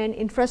cooperation and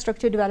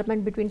infrastructure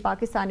development between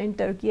Pakistan and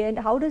Turkey, and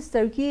how does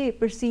Turkey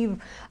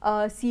perceive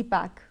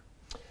CPAC?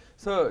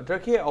 So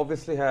Turkey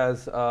obviously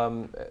has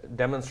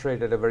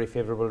demonstrated a very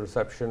favorable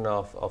reception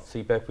of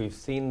CPEC. We've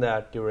seen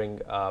that during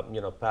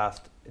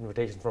past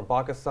invitations from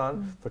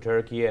Pakistan for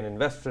Turkey and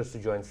investors to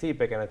join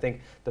CPEC, and I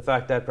think the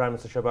fact that Prime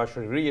Minister Shehbaz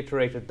Sharif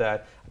reiterated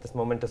that at this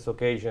momentous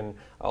occasion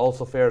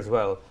also fares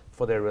well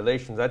for their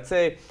relations. I'd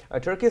say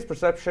Turkey's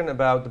perception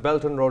about the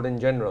Belt and Road in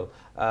general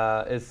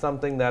is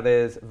something that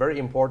is very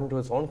important to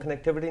its own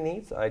connectivity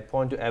needs. I'd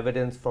point to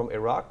evidence from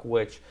Iraq,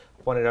 which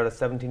pointed out a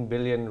 17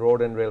 billion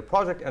road and rail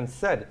project and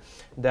said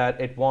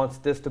that it wants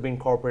this to be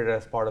incorporated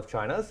as part of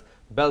China's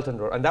Belt and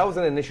Road. And that was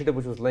an initiative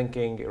which was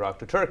linking Iraq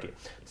to Turkey.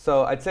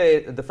 So I'd say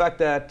the fact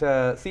that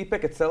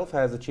CPEC itself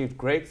has achieved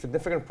great,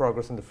 significant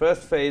progress in the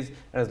first phase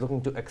and is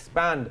looking to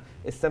expand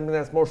is something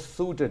that's more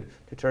suited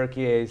to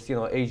Turkey's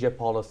Asia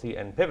policy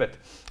and pivot.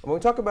 And when we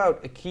talk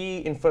about a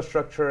key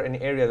infrastructure in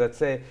areas, I'd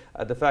say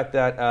the fact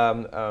that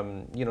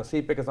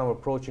CPEC is now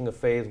approaching a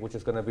phase which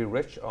is going to be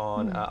rich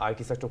on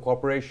IT sector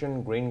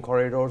cooperation, green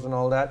corridors and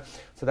all that.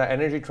 So that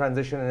energy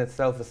transition in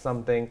itself is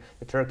something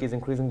that Turkey is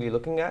increasingly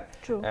looking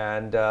at. True.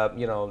 And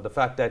the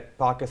fact that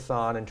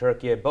Pakistan and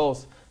Turkey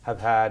both have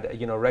had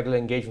regular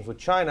engagements with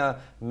China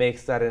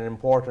makes that an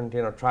important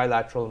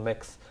trilateral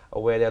mix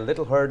where there are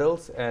little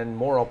hurdles and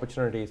more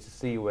opportunities to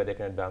see where they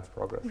can advance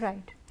progress.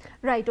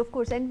 Right, of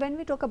course. And when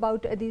we talk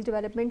about these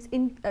developments,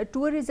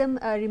 tourism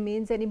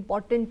remains an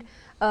important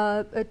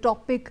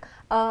topic,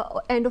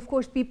 and of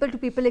course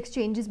people-to-people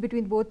exchanges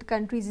between both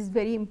countries is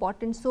very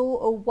important.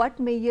 So what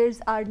measures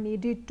are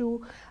needed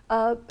to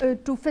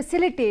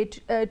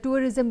facilitate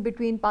tourism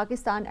between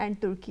Pakistan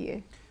and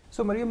Turkey?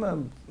 So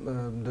Mariam,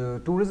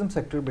 the tourism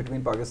sector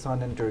between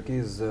Pakistan and Turkey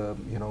is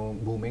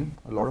booming.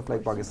 A lot of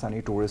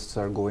Pakistani tourists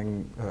are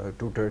going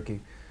to Turkey.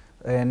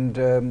 And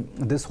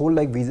this whole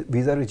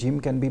visa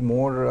regime can be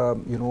more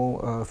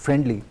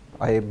friendly,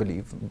 I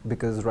believe,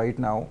 because right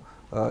now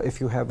if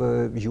you have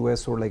a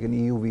US or an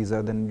EU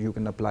visa, then you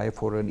can apply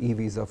for an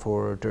e-visa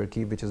for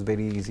Turkey, which is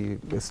very easy.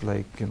 It's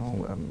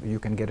you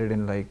can get it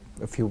in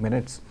a few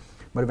minutes.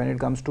 But when it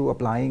comes to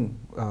applying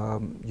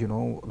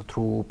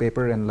through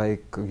paper and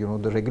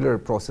the regular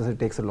process, it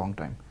takes a long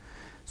time.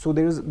 So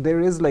there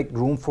is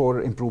room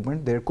for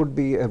improvement. There could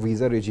be a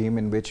visa regime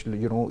in which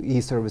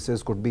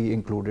e-services could be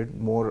included,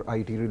 more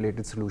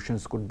IT-related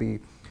solutions could be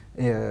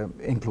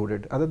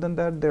included. Other than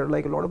that, there are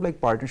a lot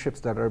of partnerships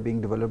that are being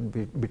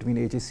developed between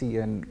HEC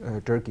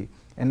and Turkey,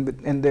 and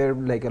there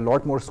a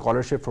lot more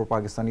scholarship for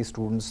Pakistani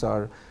students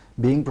are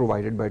being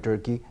provided by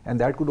Turkey, and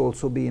that could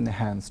also be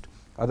enhanced.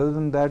 Other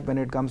than that, when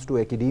it comes to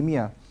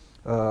academia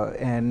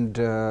and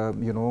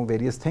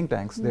various think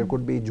tanks, there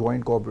could be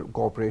joint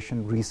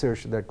cooperation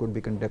research that could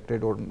be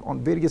conducted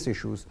on various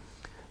issues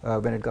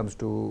when it comes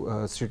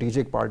to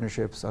strategic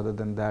partnerships. Other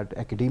than that,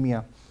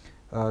 academia,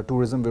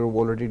 tourism we've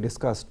already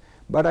discussed.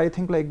 But I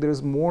think there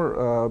is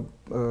more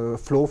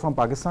flow from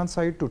Pakistan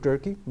side to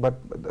Turkey, but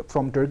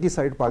from Turkey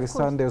side,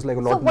 Pakistan, there's a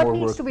lot more work. So what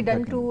needs to be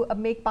done to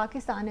make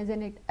Pakistan as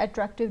an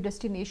attractive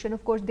destination?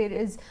 Of course, there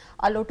is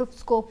a lot of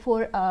scope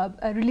for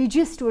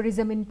religious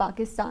tourism in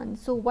Pakistan.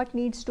 So what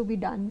needs to be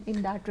done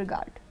in that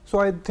regard? So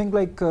I think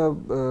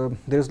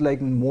there's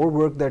more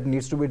work that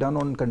needs to be done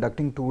on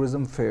conducting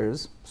tourism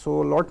fairs.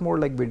 So a lot more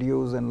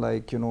videos and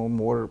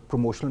more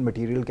promotional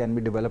material can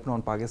be developed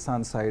on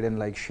Pakistan side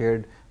and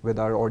shared with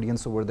our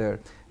audience over there.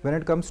 When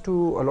it comes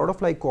to a lot of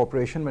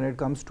cooperation, when it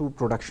comes to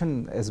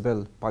production as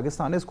well,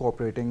 Pakistan is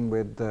cooperating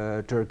with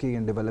Turkey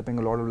in developing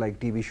a lot of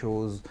TV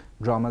shows,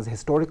 dramas,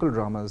 historical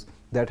dramas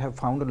that have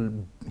found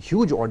a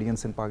huge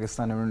audience in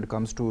Pakistan when it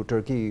comes to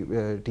Turkish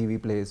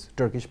TV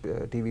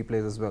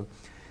plays as well.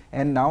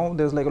 And now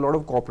there's a lot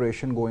of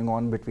cooperation going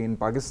on between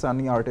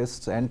Pakistani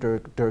artists and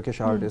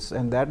Turkish artists,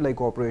 and that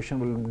cooperation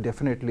will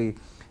definitely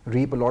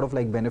reap a lot of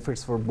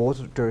benefits for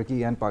both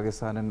Turkey and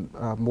Pakistan,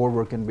 and more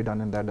work can be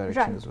done in that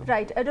direction as well.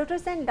 Right. Dr.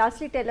 Hossein,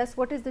 lastly tell us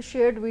what is the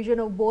shared vision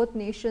of both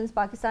nations,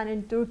 Pakistan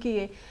and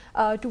Turkey,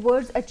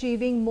 towards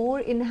achieving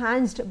more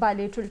enhanced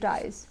bilateral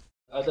ties?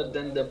 Other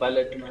than the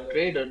bilateral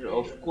trade,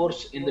 of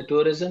course, in the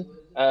tourism,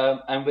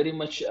 I'm very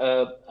much,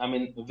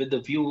 with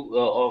the view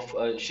of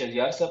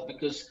Shehbaz,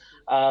 because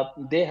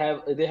they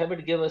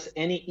haven't given us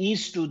any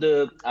ease to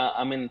the,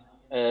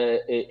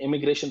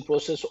 immigration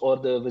process or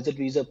the visit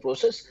visa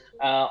process.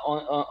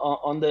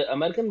 On the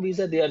American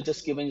visa, they are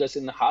just giving us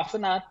in half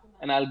an hour,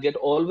 and I'll get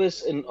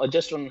always in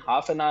just on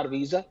half an hour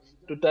visa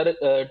to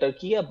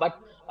Turkey. But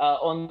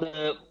on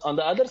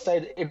the other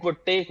side, it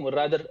would take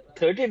rather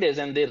 30 days,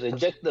 and they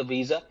reject the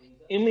visa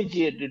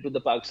immediately to the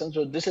Pakistan.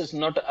 So this is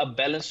not a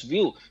balanced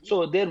view.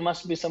 So there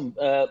must be some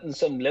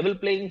level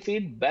playing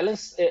field,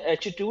 balanced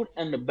attitude,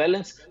 and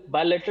balanced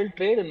bilateral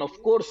trade. And of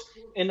course,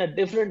 in a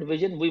different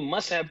vision, we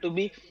must have to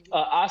be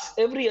ask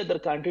every other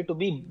country to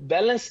be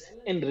balanced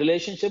in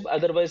relationship.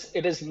 Otherwise,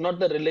 it is not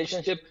the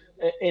relationship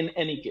in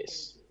any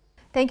case.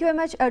 Thank you very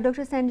much, Dr.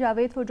 Hossein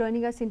Javed, for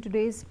joining us in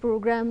today's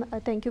program.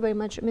 Thank you very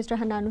much, Mr.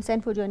 Hanan Hussain,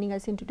 for joining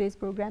us in today's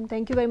program.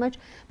 Thank you very much,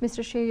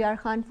 Mr. Shehryar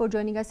Khan, for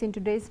joining us in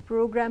today's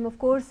program. Of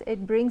course,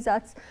 it brings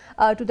us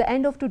to the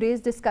end of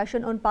today's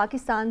discussion on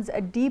Pakistan's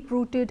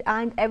deep-rooted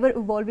and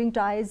ever-evolving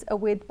ties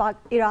with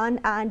Iran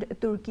and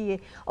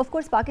Turkey. Of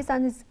course,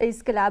 Pakistan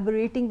is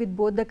collaborating with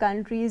both the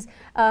countries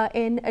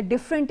in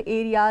different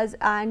areas,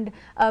 and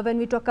when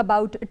we talk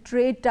about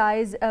trade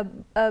ties,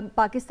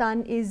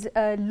 Pakistan is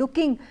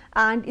looking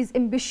and is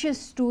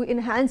ambitious to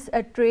enhance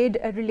trade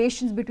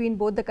relations between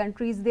both the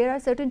countries, there are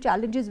certain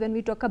challenges when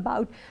we talk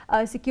about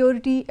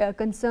security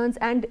concerns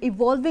and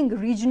evolving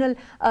regional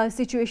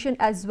situation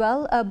as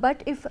well.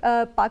 But if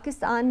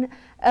Pakistan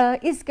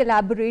is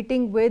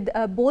collaborating with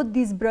both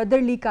these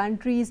brotherly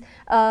countries,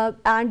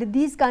 and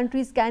these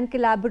countries can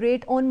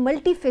collaborate on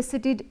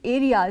multifaceted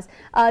areas,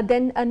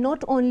 then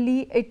not only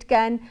it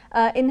can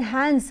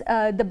enhance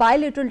the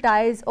bilateral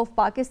ties of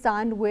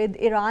Pakistan with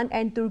Iran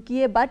and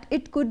Turkiye, but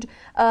it could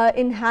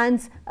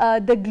enhance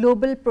the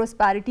global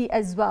prosperity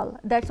as well.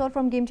 That's all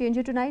from Game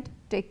Changer tonight.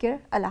 Take care.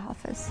 Allah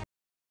Hafiz.